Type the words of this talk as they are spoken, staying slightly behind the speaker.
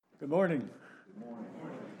Good morning.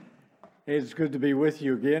 Hey, it's good to be with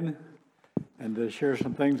you again and to share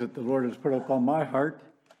some things that the Lord has put up on my heart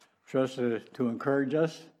for us to encourage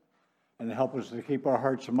us and to help us to keep our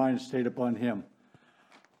hearts and minds stayed upon Him.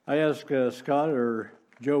 I asked Scott or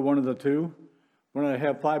Joe, one of the two, when I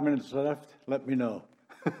have 5 minutes left, let me know.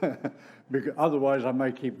 Because otherwise, I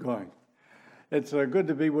might keep going. It's good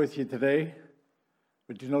to be with you today,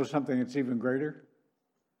 but you know something that's even greater?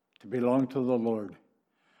 To belong to the Lord.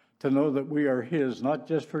 To know that we are His, not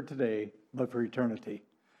just for today, but for eternity.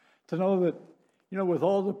 To know that, with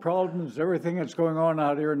all the problems, everything that's going on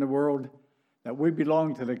out here in the world, that we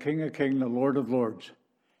belong to the King of Kings, the Lord of Lords.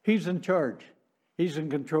 He's in charge. He's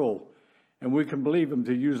in control. And we can believe Him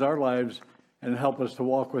to use our lives and help us to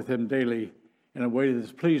walk with Him daily in a way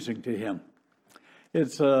that's pleasing to Him.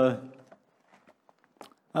 It's, I'll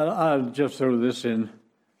just throw this in.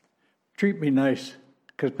 Treat me nice,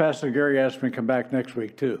 because Pastor Gary asked me to come back next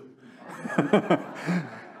week, too.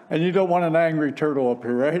 And you don't want an angry turtle up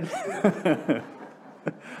here, right?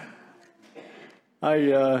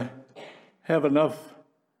 I have enough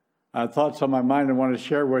thoughts on my mind I want to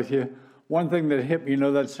share with you. One thing that hit me,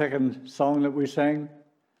 that second song that we sang,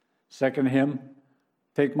 second hymn,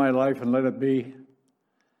 Take My Life and Let It Be.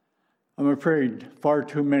 I'm afraid far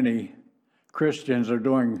too many Christians are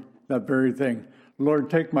doing that very thing.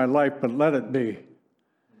 Lord, take my life, but let it be.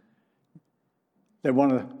 They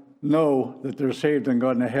want to know that they're saved and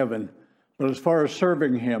gone to heaven. But as far as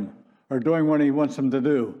serving Him or doing what He wants them to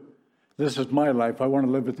do, this is my life. I want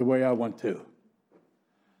to live it the way I want to.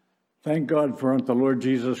 Thank God for what the Lord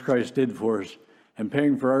Jesus Christ did for us and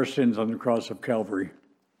paying for our sins on the cross of Calvary.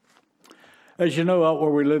 As you know, out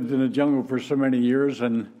where we lived in the jungle for so many years,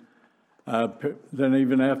 and then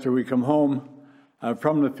even after we come home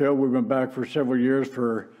from the field, we went back for several years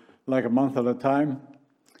for like a month at a time.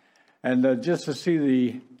 And just to see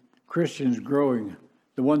the Christians growing,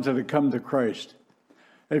 the ones that had come to Christ.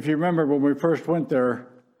 If you remember when we first went there,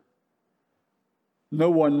 no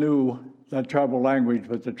one knew that tribal language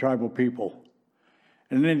but the tribal people.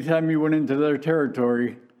 And anytime you went into their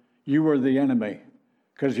territory, you were the enemy.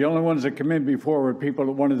 Because the only ones that came in before were people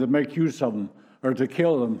that wanted to make use of them, or to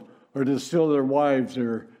kill them, or to steal their wives,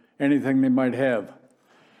 or anything they might have.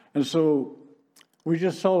 And so we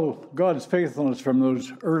just saw God's faithfulness from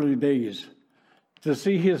those early days. To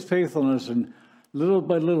see His faithfulness and little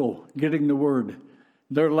by little getting the word,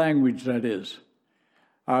 their language that is.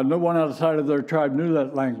 No one outside of their tribe knew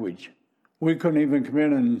that language. We couldn't even come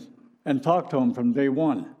in and talk to them from day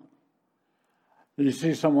one. You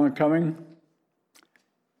see someone coming,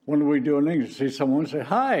 what do we do in English? See someone say,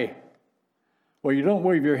 hi. Well, you don't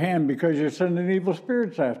wave your hand because you're sending evil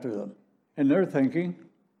spirits after them. And they're thinking.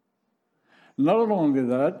 Not only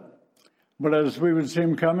that, but as we would see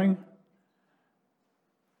them coming,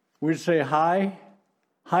 we'd say hi.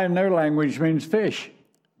 Hi in their language means fish.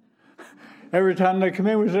 Every time they come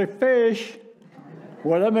in, we say fish.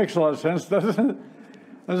 Well, that makes a lot of sense, doesn't it?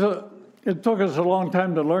 And so it took us a long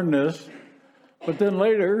time to learn this. But then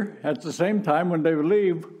later, at the same time, when they would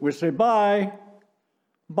leave, we'd say bye.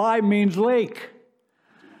 Bye means lake.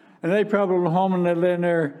 And they probably went home and they lay in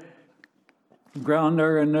their ground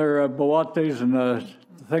there in their boates and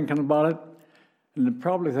thinking about it. And they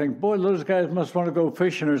probably think, boy, those guys must want to go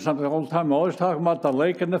fishing or something all the time. Always talking about the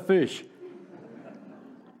lake and the fish.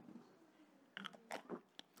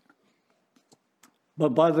 But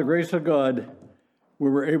by the grace of God, we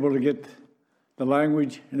were able to get the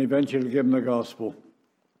language and eventually give them the gospel.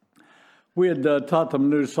 We had taught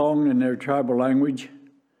them a new song in their tribal language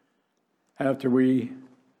after we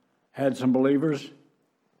had some believers.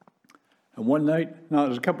 And one night, no, it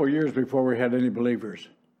was a couple of years before we had any believers.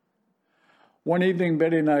 One evening,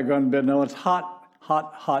 Betty and I had gone to bed. Now, it's hot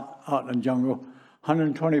in the jungle.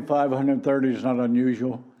 125, 130 is not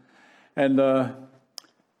unusual. And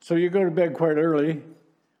so you go to bed quite early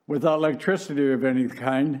without electricity of any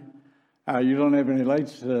kind. You don't have any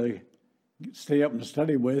lights to stay up and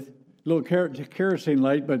study with. A little kerosene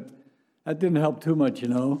light, but that didn't help too much,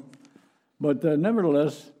 But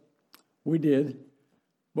nevertheless, we did.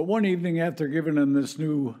 But one evening after giving them this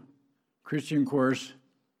new Christian course,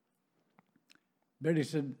 Betty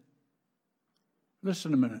said,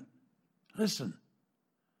 listen a minute. Listen.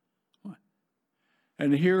 What?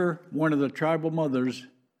 And here, one of the tribal mothers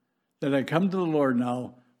that had come to the Lord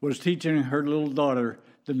now was teaching her little daughter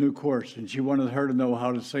the new course, and she wanted her to know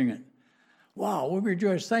how to sing it. Wow, we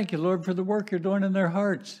rejoice. Thank you, Lord, for the work you're doing in their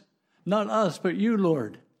hearts. Not us, but you,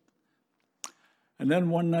 Lord. And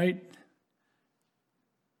then one night,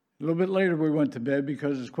 a little bit later, we went to bed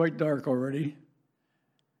because it's quite dark already.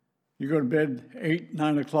 You go to bed 8,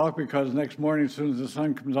 9 o'clock because next morning, as soon as the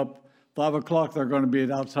sun comes up, 5 o'clock, they're going to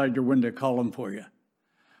be outside your window calling for you.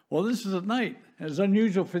 Well, this is at night. It's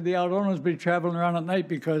unusual for the Aldonas to be traveling around at night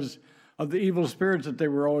because of the evil spirits that they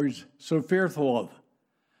were always so fearful of.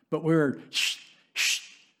 But we were, shh, shh,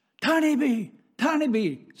 Tiny bee,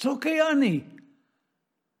 it's okay, honey.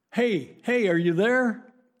 Hey, are you there?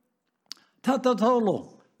 Tatatolo,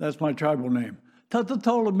 that's my tribal name.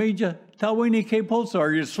 Tatatolo, Mija, Tawini K-Pulsa,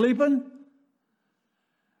 are you sleeping?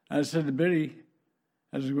 I said to Biddy,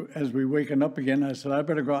 as we waking up again, I said, I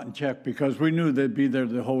better go out and check because we knew they'd be there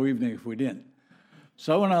the whole evening if we didn't.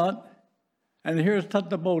 So I went out, and here's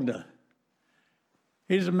Tataboda.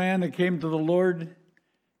 He's a man that came to the Lord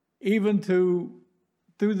even through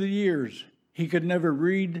the years. He could never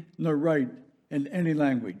read nor write in any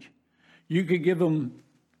language. You could give him,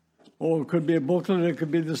 it could be a booklet, it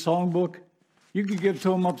could be the songbook. You could give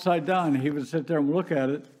to him upside down. He would sit there and look at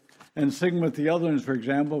it and sing with the other ones, for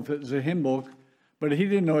example, if it was a hymn book. But he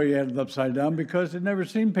didn't know he had it upside down because he'd never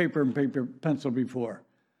seen paper and pencil before.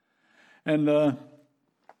 And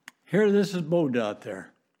here, this is Boda out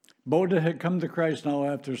there. Boda had come to Christ now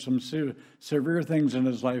after some severe things in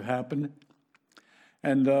his life happened.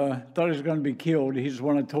 And thought he was going to be killed. He's the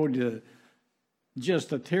one I told you,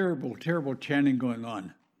 just a terrible, terrible chanting going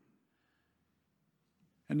on.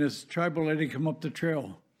 And this tribal lady come up the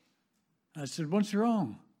trail. I said, what's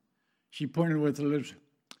wrong? She pointed with her lips,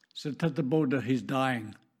 said, Tataboda, he's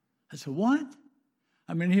dying. I said, what?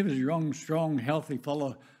 I mean, he was a young, strong, healthy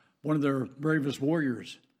fellow, one of their bravest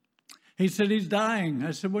warriors. He said, he's dying.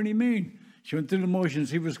 I said, what do you mean? She went through the motions.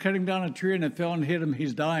 He was cutting down a tree and it fell and hit him.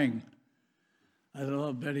 He's dying. I said,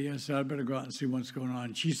 oh, Betty, I said, I better go out and see what's going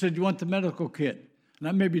on. She said, you want the medical kit? And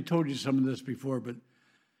I maybe told you some of this before,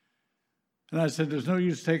 and I said, there's no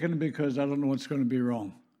use taking it because I don't know what's going to be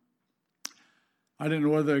wrong. I didn't know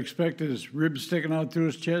whether to expect his ribs sticking out through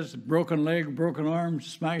his chest, broken leg, broken arm,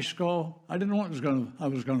 smashed skull. I didn't know what I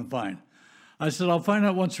was going to find. I said, I'll find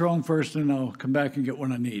out what's wrong first, and I'll come back and get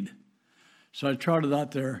what I need. So I trotted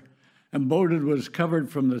out there, and Boded was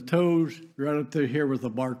covered from the toes right up to here with a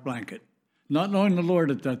bark blanket, not knowing the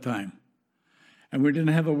Lord at that time. And we didn't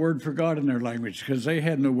have a word for God in their language because they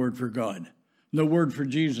had no word for God, no word for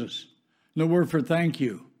Jesus, no word for thank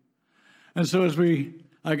you. And so as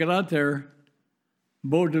I got out there,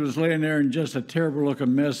 Boded was laying there in just a terrible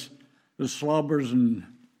looking mess with slobbers and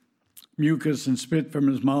mucus and spit from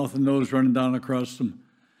his mouth and nose running down across him,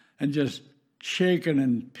 and just shaken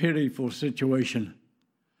and pitiful situation.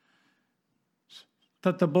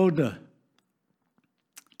 Tataboda.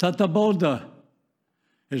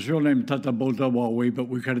 His real name Tataboda Wawi, but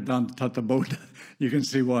we cut it down to Tataboda. You can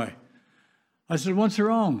see why. I said, what's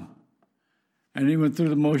wrong? And he went through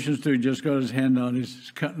the motions too. He just got his hand out. He's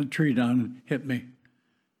cutting a tree down and hit me.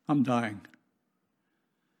 I'm dying.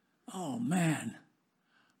 Oh, man.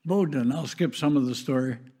 Boda, and I'll skip some of the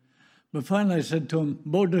story. But finally I said to him,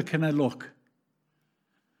 Boda, can I look?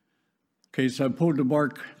 Okay, so I pulled the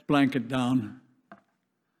bark blanket down.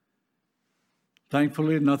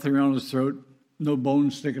 Thankfully, nothing around his throat, no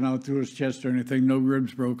bones sticking out through his chest or anything, no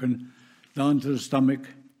ribs broken, down to the stomach,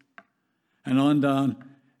 and on down.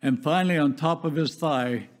 And finally, on top of his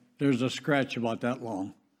thigh, there's a scratch about that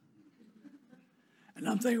long. And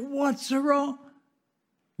I'm thinking, what's wrong?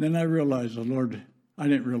 Then I realized the Lord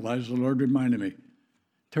reminded me,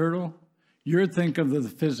 Turtle, you're thinking of the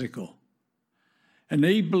physical. And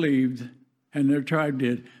they believed, and their tribe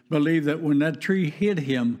did, believe that when that tree hit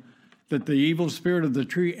him, that the evil spirit of the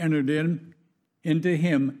tree entered into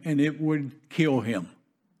him and it would kill him.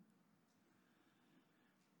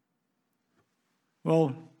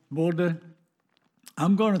 Well, Boda,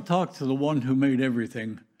 I'm going to talk to the one who made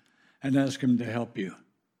everything and ask him to help you.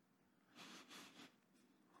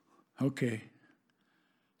 Okay.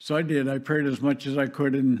 So I did. I prayed as much as I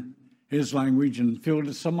could in his language and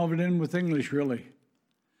filled some of it in with English, really,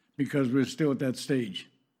 because we're still at that stage.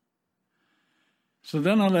 So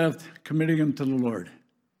then I left, committing him to the Lord.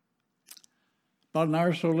 About an hour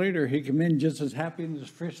or so later, he came in just as happy and as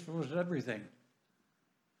frisk as everything.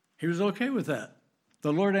 He was okay with that.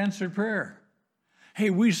 The Lord answered prayer.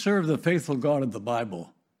 Hey, we serve the faithful God of the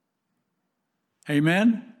Bible.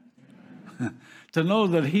 Amen? To know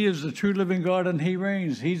that he is the true living God and he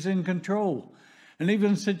reigns. He's in control. And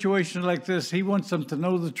even in situations like this, he wants them to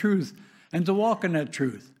know the truth and to walk in that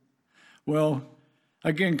truth. Well,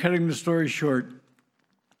 again, cutting the story short,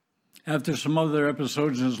 after some other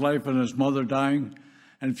episodes in his life and his mother dying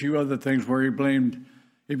and a few other things where he blamed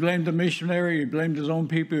the missionary, he blamed his own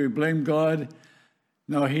people, he blamed God.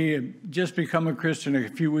 Now, he had just become a Christian a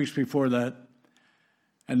few weeks before that.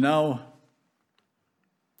 And now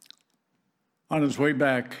on his way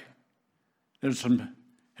back, it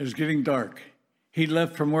was getting dark. He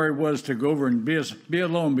left from where he was to go over and be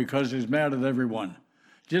alone because he's mad at everyone.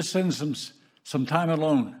 Just spend some time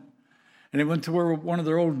alone. And he went to where one of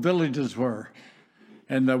their old villages were,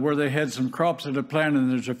 and where they had some crops that had planted,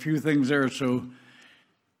 and there's a few things there. So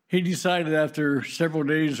he decided after several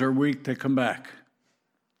days or a week to come back.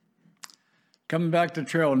 Coming back the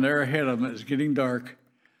trail, and there ahead of him, it was getting dark,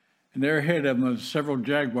 and there ahead of him was several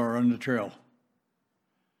jaguar on the trail.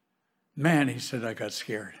 Man, he said, I got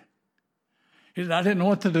scared. He said, I didn't know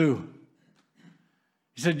what to do.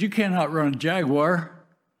 He said, you can't outrun a jaguar.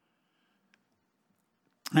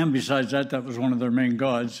 And besides that, that was one of their main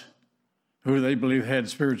gods, who they believe had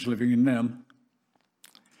spirits living in them.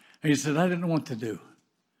 And he said, I didn't know what to do.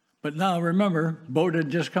 But now remember, Boda had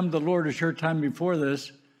just come to the Lord a short time before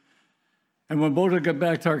this. And when Boda got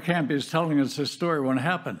back to our camp, he was telling us this story when it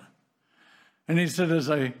happened. And he said,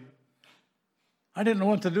 I didn't know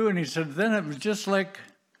what to do. And he said, then it was just like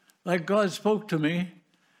God spoke to me.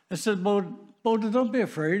 I said, Boda, don't be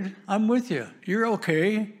afraid. I'm with you. You're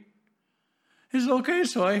okay. He said, okay,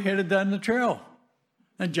 so I headed down the trail.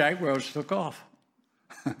 And jaguars took off.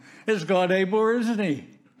 Is God able or isn't he?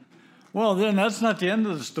 Well, then that's not the end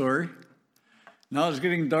of the story. Now it's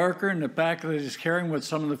getting darker, and the pack that he's carrying with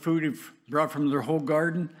some of the food he brought from their whole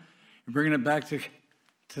garden, and bringing it back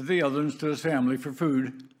to the others, to his family for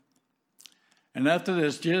food. And after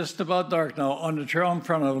this, just about dark now, on the trail in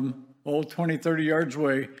front of him, 20, 30 yards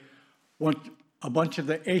away, went a bunch of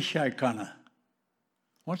the Eshikana.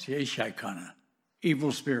 What's the Eshikana?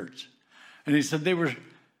 Evil spirits. And he said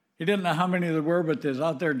he didn't know how many there were, but they was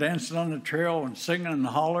out there dancing on the trail and singing and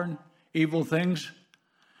hollering evil things.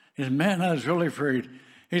 He said, man, I was really afraid.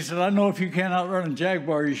 He said, I know if you can't outrun a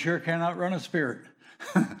jaguar, you sure can't outrun a spirit.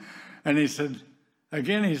 And he said,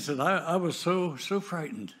 I was so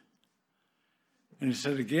frightened. And he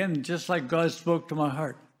said, again, just like God spoke to my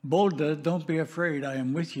heart, Boda, don't be afraid. I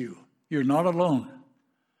am with you. You're not alone.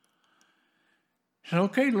 He said,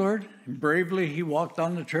 okay, Lord. And bravely, he walked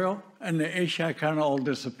on the trail, and the Eshikana all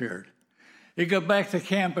disappeared. He got back to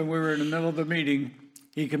camp, and we were in the middle of the meeting.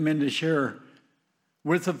 He came in to share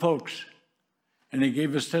with the folks, and he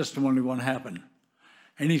gave his testimony what happened.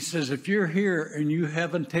 And he says, if you're here and you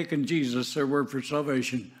haven't taken Jesus, their word for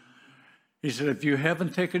salvation, he said, if you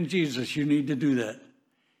haven't taken Jesus, you need to do that.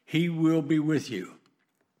 He will be with you.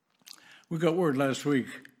 We got word last week.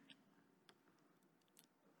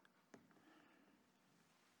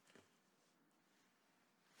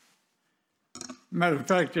 Matter of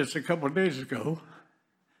fact, just a couple of days ago,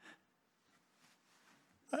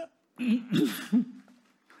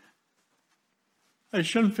 I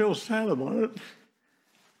shouldn't feel sad about it.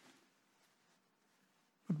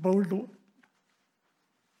 Boda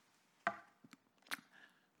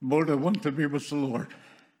went to be with the Lord.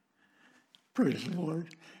 Praise the Lord.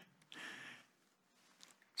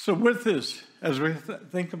 So with this, as we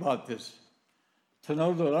think about this, to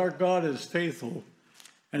know that our God is faithful,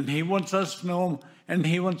 and he wants us to know him, and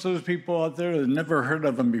he wants those people out there that have never heard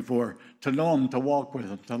of him before to know him, to walk with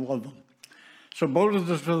him, to love him. So Boda is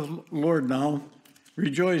with the Lord now,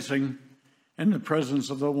 rejoicing in the presence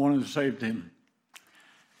of the one who saved him.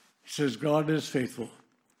 He says, God is faithful.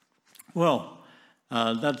 Well,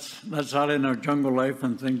 that's out in our jungle life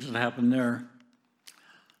and things that happen there.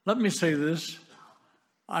 Let me say this.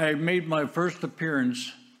 I made my first appearance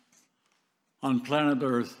on planet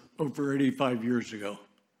Earth over 85 years ago.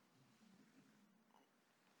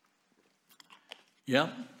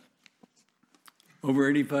 Yep, over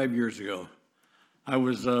 85 years ago. I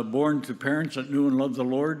was born to parents that knew and loved the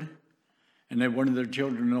Lord, and they wanted their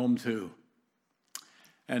children to know him too.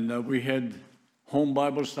 And we had home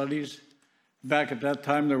Bible studies. Back at that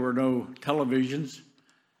time, there were no televisions.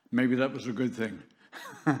 Maybe that was a good thing.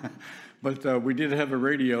 But we did have a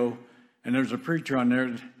radio, and there was a preacher on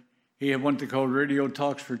there. He had what they called Radio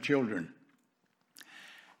Talks for Children.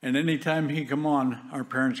 And anytime he come on, our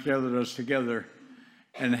parents gathered us together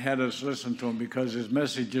and had us listen to him because his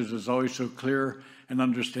messages was always so clear and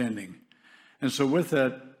understanding. And so with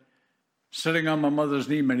that, sitting on my mother's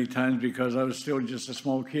knee many times because I was still just a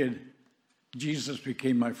small kid, Jesus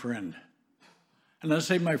became my friend. And I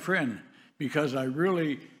say my friend because I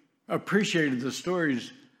really appreciated the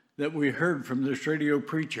stories that we heard from this radio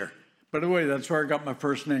preacher. By the way, that's where I got my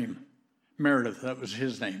first name, Meredith. That was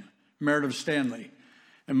his name, Meredith Stanley.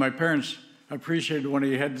 And my parents appreciated when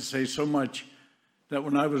he had to say so much that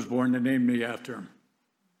when I was born, they named me after him.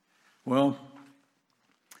 Well,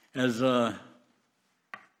 as I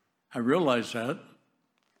realized that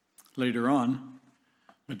later on,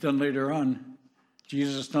 but then later on,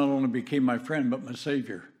 Jesus not only became my friend, but my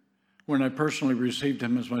Savior. when I personally received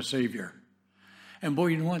him as my Savior. And boy,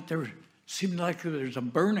 you know what? There seemed like there's a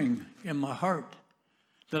burning in my heart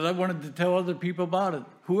that I wanted to tell other people about it,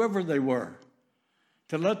 whoever they were,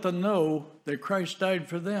 to let them know that Christ died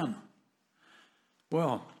for them.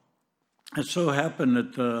 Well, it so happened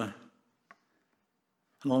that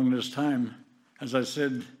along this time, as I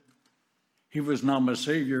said, he was now my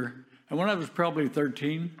Savior. And when I was probably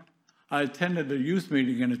 13, I attended a youth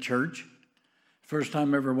meeting in a church. First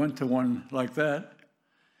time I ever went to one like that.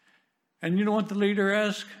 And you know what the leader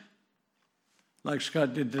asked? Like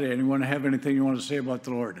Scott did today, anyone have anything you want to say about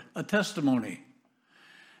the Lord? A testimony.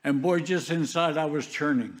 And boy, just inside I was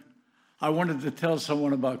churning. I wanted to tell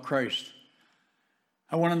someone about Christ.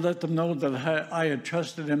 I wanted to let them know that I had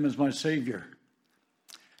trusted him as my Savior.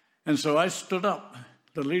 And so I stood up.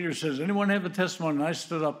 The leader says, anyone have a testimony? And I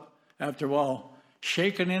stood up after a while,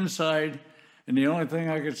 shaking inside. And the only thing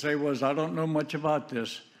I could say was, I don't know much about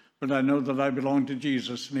this, but I know that I belong to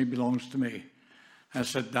Jesus and he belongs to me. I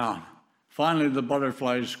sat down. Finally, the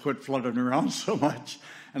butterflies quit fluttering around so much,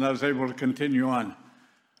 and I was able to continue on.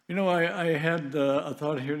 You know, I had a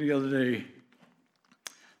thought here the other day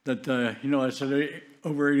that, I said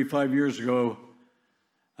over 85 years ago,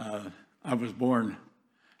 I was born.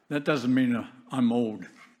 That doesn't mean I'm old.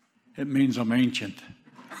 It means I'm ancient.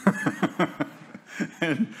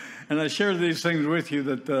 and I share these things with you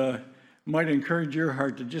that might encourage your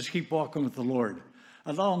heart to just keep walking with the Lord.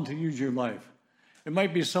 Allow him to use your life. It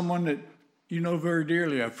might be someone that you know very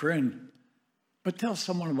dearly, a friend, but tell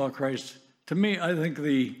someone about Christ. To me, I think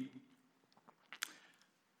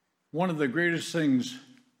one of the greatest things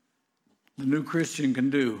the new Christian can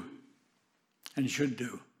do and should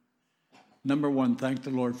do, number one, thank the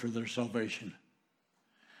Lord for their salvation.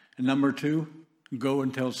 And number two, go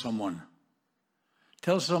and tell someone.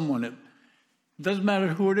 Tell someone. It doesn't matter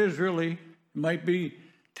who it is, really. It might be,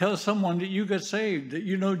 tell someone that you got saved, that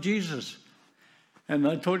you know Jesus. And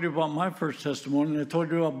I told you about my first testimony, and I told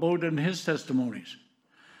you about Bowden and his testimonies.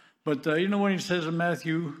 But you know when he says in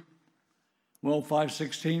Matthew,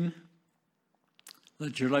 5:16,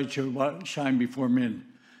 let your light shine before men,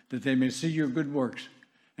 that they may see your good works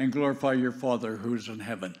and glorify your Father who is in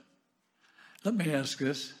heaven. Let me ask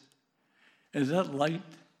this. Is that light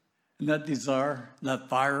and that desire, that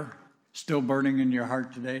fire, still burning in your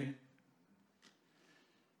heart today?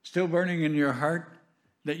 Still burning in your heart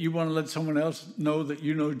that you want to let someone else know that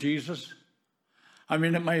you know Jesus? I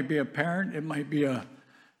mean, it might be a parent, it might be a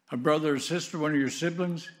brother or sister, one of your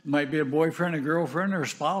siblings, it might be a boyfriend, a girlfriend, or a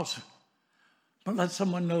spouse. But let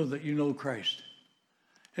someone know that you know Christ.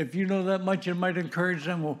 If you know that much, it might encourage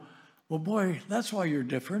them, well, boy, that's why you're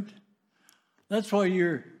different. That's why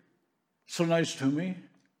you're so nice to me,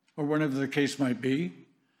 or whatever the case might be.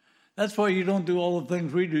 That's why you don't do all the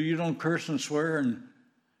things we do. You don't curse and swear and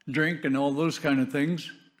drink and all those kind of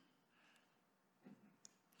things.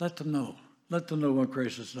 Let them know. Let them know what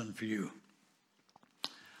Christ has done for you.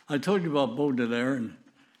 I told you about Boda there, and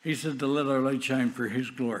he said to let our light shine for his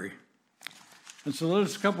glory. And so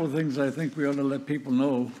there's a couple of things I think we ought to let people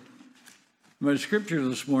know. My scripture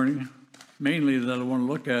this morning, mainly that I want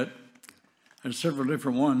to look at, there's several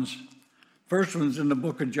different ones. First one's in the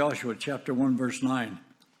book of Joshua, chapter 1, verse 9.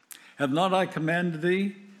 Have not I commanded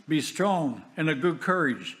thee? Be strong and of good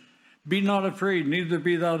courage. Be not afraid, neither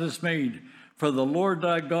be thou dismayed, for the Lord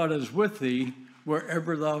thy God is with thee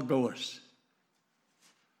wherever thou goest.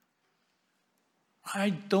 I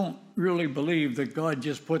don't really believe that God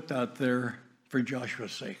just put that there for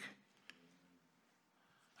Joshua's sake.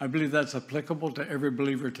 I believe that's applicable to every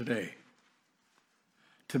believer today.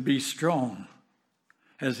 To be strong,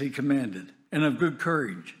 as he commanded, and of good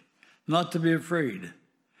courage, not to be afraid,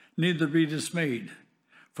 neither be dismayed,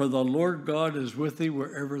 for the Lord God is with thee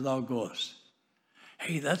wherever thou goest.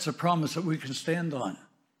 Hey, that's a promise that we can stand on.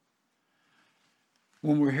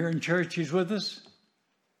 When we're here in church, he's with us.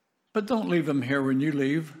 But don't leave him here when you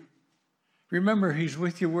leave. Remember, he's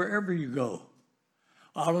with you wherever you go.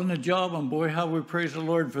 Out on the job, and boy, how we praise the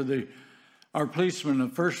Lord for our policemen, the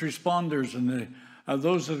first responders, and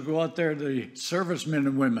those that go out there, the servicemen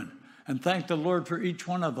and women. And thank the Lord for each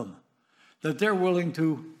one of them, that they're willing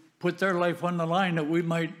to put their life on the line that we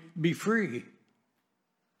might be free.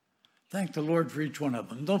 Thank the Lord for each one of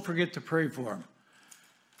them. Don't forget to pray for them.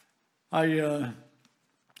 I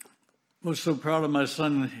was so proud of my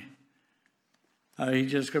son. He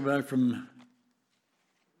just got back from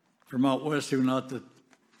out west. He went out to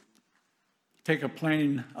take a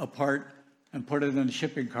plane apart and put it in a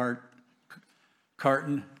shipping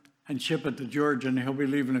carton and ship it to Georgia, and he'll be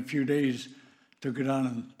leaving in a few days to go down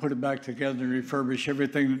and put it back together and refurbish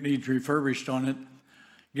everything that needs refurbished on it,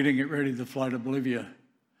 getting it ready to fly to Bolivia.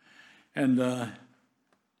 And,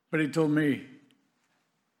 but he told me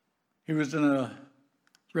he was in a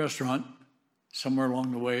restaurant somewhere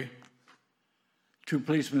along the way, 2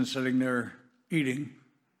 policemen sitting there eating.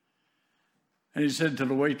 And he said to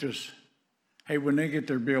the waitress, "Hey, when they get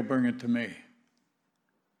their bill, bring it to me. I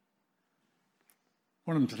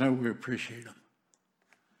want them to know we appreciate them."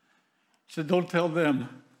 He said, "Don't tell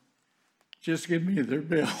them, just give me their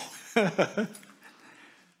bill."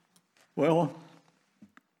 Well,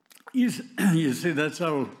 you see, that's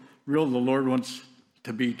how real the Lord wants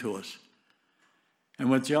to be to us. And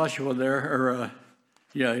with Joshua there,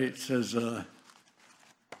 it says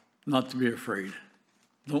not to be afraid.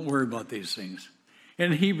 Don't worry about these things.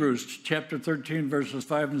 In Hebrews chapter 13, verses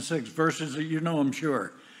 5 and 6, verses that you know, I'm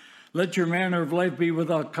sure. "Let your manner of life be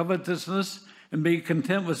without covetousness, and be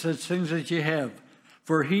content with such things that you have.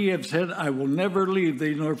 For he has said, I will never leave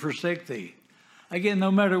thee nor forsake thee." Again,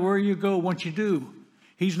 no matter where you go, what you do,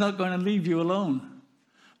 he's not going to leave you alone.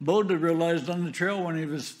 Boda realized on the trail when he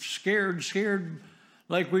was scared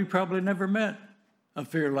like we probably never met a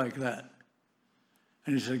fear like that.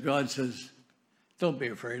 And he said, God says, "Don't be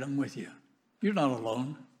afraid, I'm with you. You're not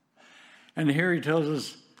alone." And here he tells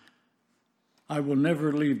us, "I will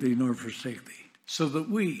never leave thee nor forsake thee." So that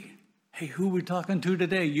we, hey, who are we talking to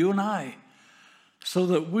today? You and I. So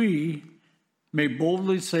that we may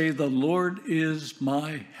boldly say, "The Lord is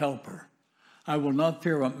my helper. I will not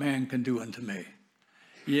fear what man can do unto me."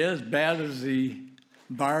 Yeah, as bad as the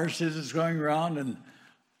virus is that's going around and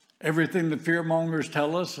everything the fearmongers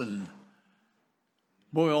tell us, and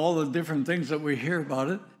boy, all the different things that we hear about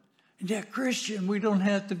it. And yet, Christian, we don't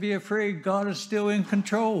have to be afraid. God is still in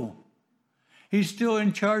control. He's still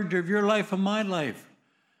in charge of your life and my life.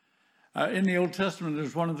 In the Old Testament,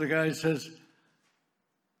 there's one of the guys says,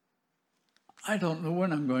 "I don't know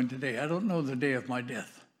when I'm going to die. I don't know the day of my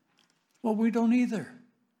death." Well, we don't either.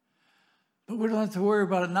 But we don't have to worry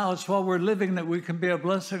about it now. It's while we're living that we can be a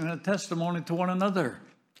blessing and a testimony to one another.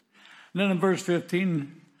 And then in verse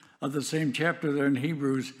 15 of the same chapter there in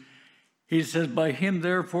Hebrews, he says, "By him,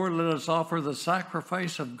 therefore, let us offer the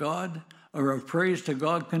sacrifice of God, or of praise to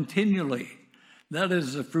God continually. That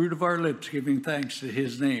is the fruit of our lips, giving thanks to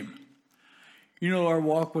his name." You know, our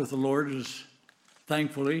walk with the Lord is,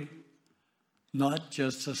 thankfully, not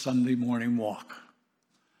just a Sunday morning walk.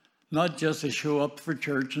 Not just to show up for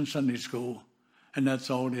church and Sunday school, and that's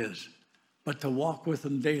all it is. But to walk with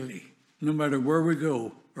him daily, no matter where we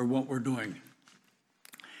go or what we're doing.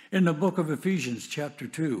 In the book of Ephesians, chapter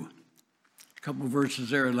 2, a couple of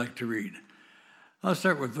verses there I'd like to read. I'll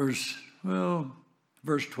start with verse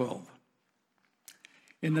 12.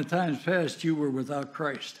 "In the times past you were without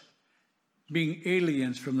Christ, being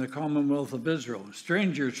aliens from the commonwealth of Israel,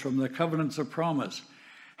 strangers from the covenants of promise,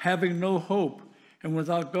 having no hope and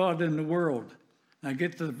without God in the world." Now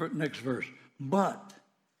get to the next verse. "But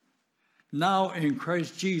now in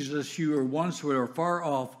Christ Jesus you were once were far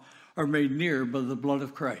off, are made near by the blood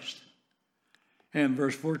of Christ." And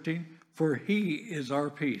verse 14, "For he is our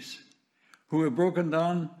peace, who have broken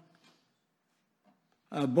down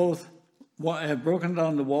the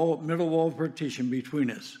middle wall of partition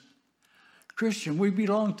between us." Christian, we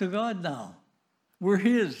belong to God now. We're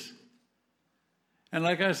his. And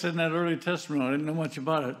like I said in that early testimony, I didn't know much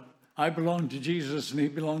about it. I belong to Jesus and he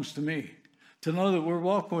belongs to me. To know that we're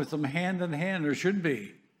walking with him hand in hand, or should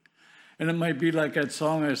be. And it might be like that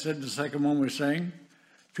song I said, the second one we sang.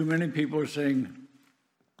 Too many people are saying,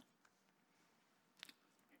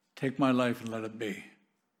 "Take my life and let it be.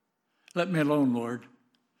 Let me alone, Lord."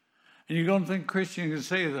 And you don't think Christians can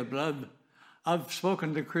say that, but I've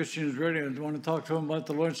spoken to Christians already and want to talk to them about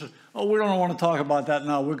the Lord and say, "Oh, we don't want to talk about that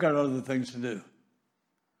now. We've got other things to do."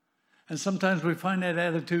 And sometimes we find that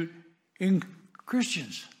attitude in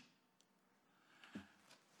Christians.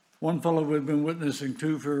 One fellow we've been witnessing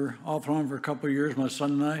to for off and on for a couple of years, my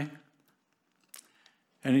son and I.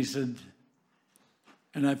 And he said,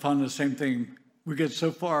 and I found the same thing. We get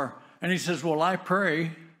so far, and he says, "Well, I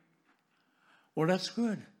pray." Well, that's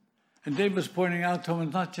good. And Dave was pointing out to him,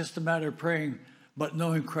 it's not just a matter of praying, but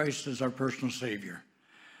knowing Christ as our personal Savior.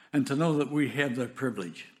 And to know that we have that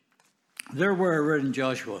privilege. There where I read in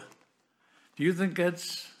Joshua, do you think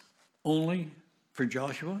that's only for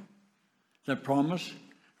Joshua? That promise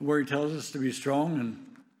where he tells us to be strong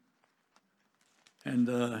and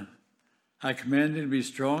I command you to be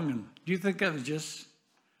strong. And do you think that was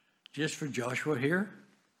just for Joshua here?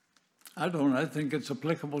 I don't. I think it's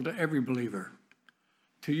applicable to every believer,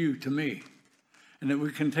 to you, to me, and that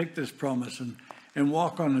we can take this promise and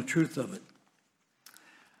walk on the truth of it.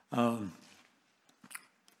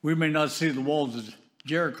 We may not see the walls of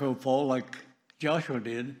Jericho fall like Joshua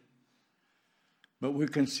did, but we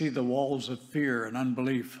can see the walls of fear and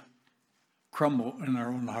unbelief crumble in our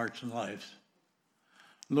own hearts and lives.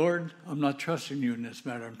 Lord, I'm not trusting you in this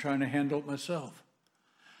matter. I'm trying to handle it myself.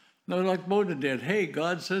 No, like Moses did. Hey,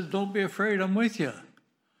 God says, don't be afraid. I'm with you.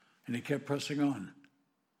 And he kept pressing on.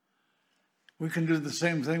 We can do the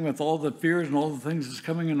same thing with all the fears and all the things that's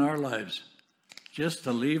coming in our lives. Just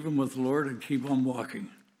to leave them with the Lord and keep on walking.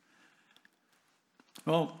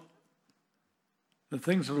 Well, the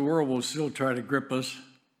things of the world will still try to grip us.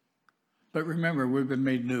 But remember, we've been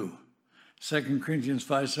made new. 2 Corinthians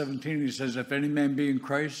 5:17, he says, if any man be in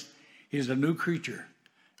Christ, he is a new creature.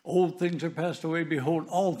 Old things are passed away. Behold,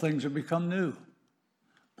 all things have become new.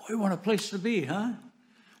 Boy, what a place to be, huh?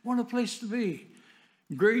 What a place to be.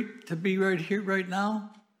 Great to be right here, right now.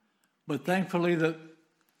 But thankfully that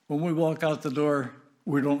when we walk out the door,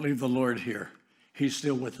 we don't leave the Lord here. He's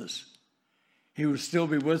still with us. He will still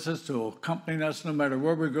be with us to accompany us no matter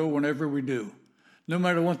where we go, whenever we do. No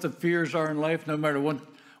matter what the fears are in life, no matter what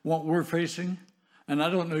we're facing. And I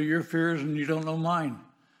don't know your fears and you don't know mine,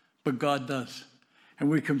 but God does. And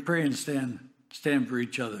we can pray and stand for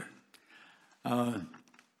each other. 1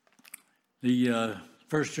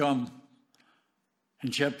 John in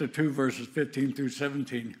chapter 2, verses 15 through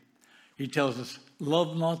 17, he tells us,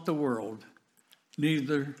 love not the world,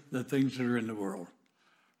 neither the things that are in the world.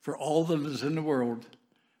 For all that is in the world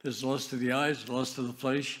is the lust of the eyes, the lust of the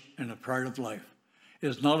flesh, and the pride of life. It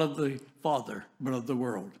is not of the Father, but of the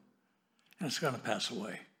world. And it's going to pass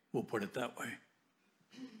away. We'll put it that way.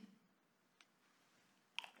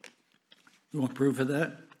 You want proof of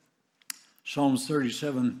that? Psalms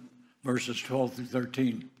 37, verses 12 through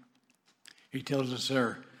 13. He tells us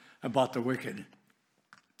there about the wicked.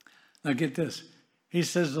 Now get this. He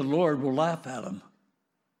says the Lord will laugh at them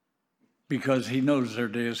because he knows their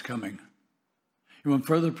day is coming. You want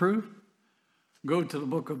further proof? Go to the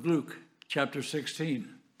book of Luke, chapter 16.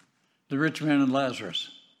 The rich man and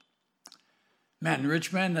Lazarus. Man, the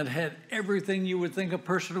rich man that had everything you would think a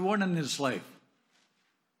person would want in his life.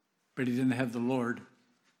 But he didn't have the Lord.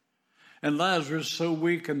 And Lazarus, so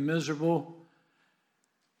weak and miserable,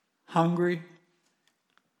 hungry,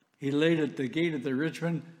 he laid at the gate of the rich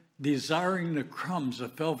man, desiring the crumbs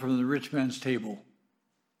that fell from the rich man's table.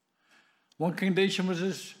 What condition was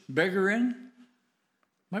this beggar in?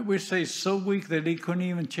 Might we say so weak that he couldn't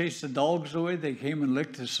even chase the dogs away? They came and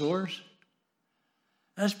licked his sores?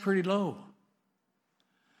 That's pretty low.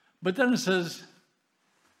 But then it says,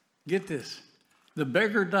 get this, the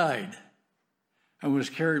beggar died and was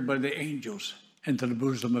carried by the angels into the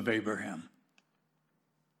bosom of Abraham.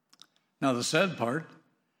 Now the sad part,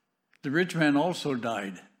 the rich man also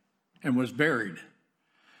died and was buried.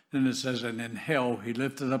 Then it says, and in hell he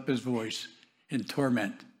lifted up his voice in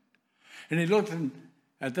torment. And he looked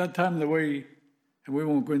at that time the way, and we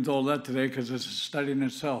won't go into all that today because it's a study in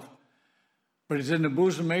itself, but he's in the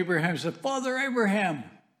bosom of Abraham. He said, Father Abraham,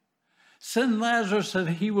 send Lazarus that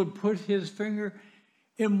he would put his finger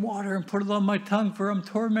in water and put it on my tongue, for I'm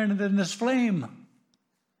tormented in this flame.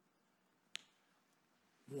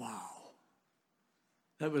 Wow.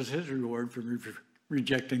 That was his reward for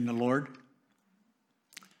rejecting the Lord.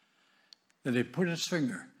 That he put his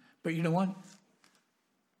finger. But you know what? A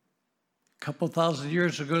couple thousand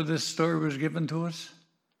years ago, this story was given to us.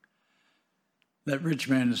 That rich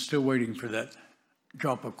man is still waiting for that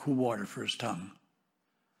drop of cool water for his tongue.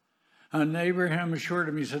 And Abraham assured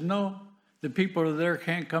him, he said, no, the people are there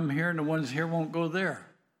can't come here, and the ones here won't go there.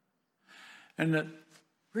 And the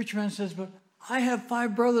rich man says, but I have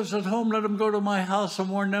 5 brothers at home. Let them go to my house and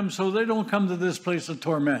warn them so they don't come to this place of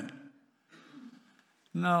torment.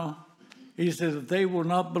 No. He says, if they will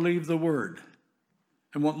not believe the word,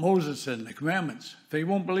 and what Moses said in the commandments, if they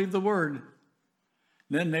won't believe the word,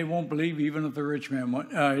 then they won't believe even if the rich man,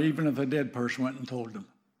 even if a dead person went and told them.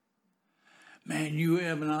 Man, you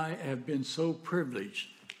and I have been so privileged.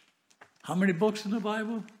 How many books in the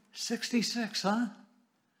Bible? 66, huh?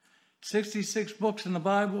 66 books in the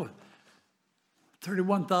Bible.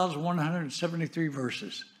 31,173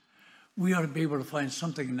 verses. We ought to be able to find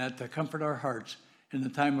something in that to comfort our hearts in the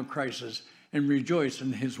time of crisis and rejoice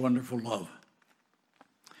in his wonderful love.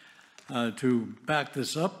 To back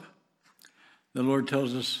this up, the Lord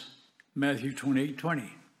tells us, Matthew 28:20,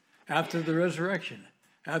 after the resurrection,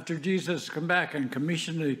 after Jesus come back and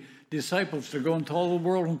commissioned the disciples to go into all the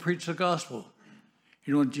world and preach the gospel,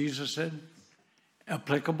 you know what Jesus said?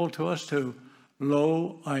 Applicable to us too.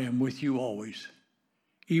 Lo, I am with you always,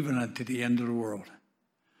 even unto the end of the world.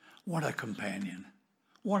 What a companion.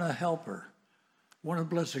 What a helper. What a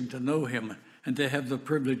blessing to know him and to have the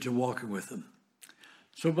privilege of walking with him.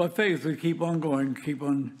 So by faith, we keep on going, keep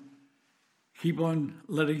on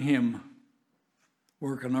letting him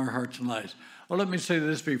work in our hearts and lives. Well, let me say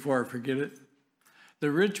this before I forget it.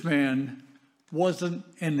 The rich man wasn't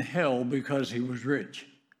in hell because he was rich.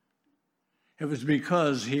 It was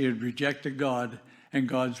because he had rejected God and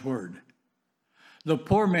God's word. The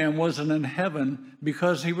poor man wasn't in heaven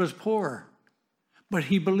because he was poor, but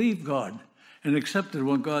he believed God and accepted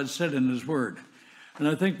what God said in his word. And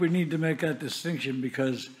I think we need to make that distinction,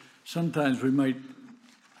 because sometimes we might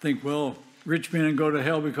think, well, rich men go to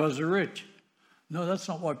hell because they're rich. No, that's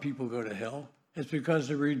not why people go to hell. It's because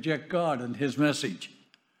they reject God and his message.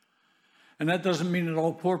 And that doesn't mean that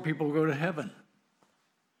all poor people go to heaven.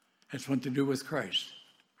 It's what to do with Christ.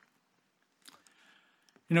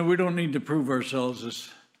 You know, we don't need to prove ourselves.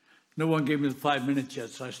 No one gave me the 5 minutes yet,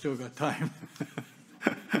 so I still got time.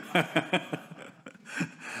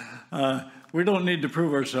 We don't need to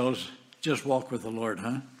prove ourselves. Just walk with the Lord,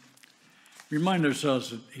 huh? Remind ourselves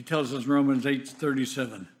that he tells us in Romans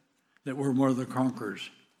 8:37 that we're more than conquerors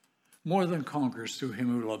through him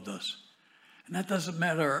who loved us. And that doesn't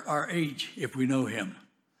matter our age if we know him.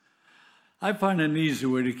 I find an easy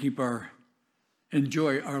way to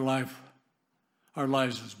enjoy our lives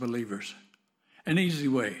as believers. An easy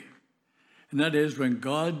way. And that is when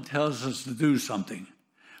God tells us to do something.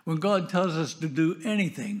 When God tells us to do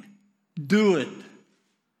anything, do it.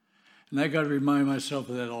 And I got to remind myself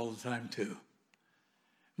of that all the time too.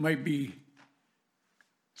 It might be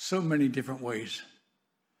so many different ways.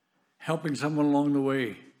 Helping someone along the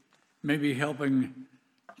way. Maybe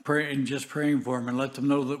just praying for them and let them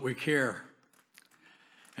know that we care.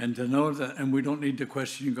 And to know that, and we don't need to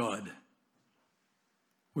question God.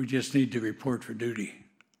 We just need to report for duty.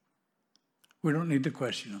 We don't need to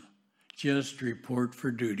question him. Just report for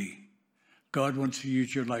duty. God wants to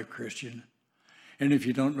use your life, Christian. And if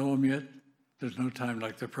you don't know him yet, there's no time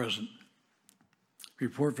like the present.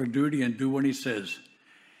 Report for duty and do what he says.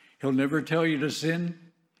 He'll never tell you to sin.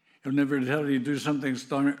 He'll never tell you to do something that's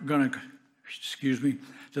going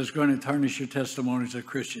to tarnish your testimony as a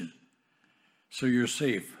Christian. So you're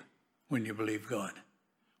safe when you believe God,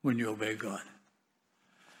 when you obey God.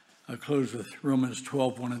 I close with Romans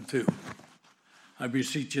 12:1 and 2. I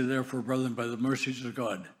beseech you, therefore, brethren, by the mercies of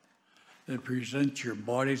God, that present your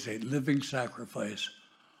bodies a living sacrifice,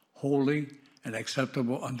 holy and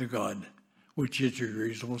acceptable unto God, which is your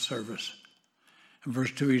reasonable service. In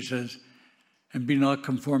verse 2 he says, and be not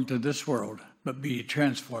conformed to this world, but be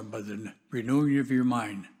transformed by the renewing of your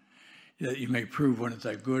mind, that you may prove what is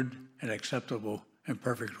that good and acceptable and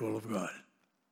perfect will of God.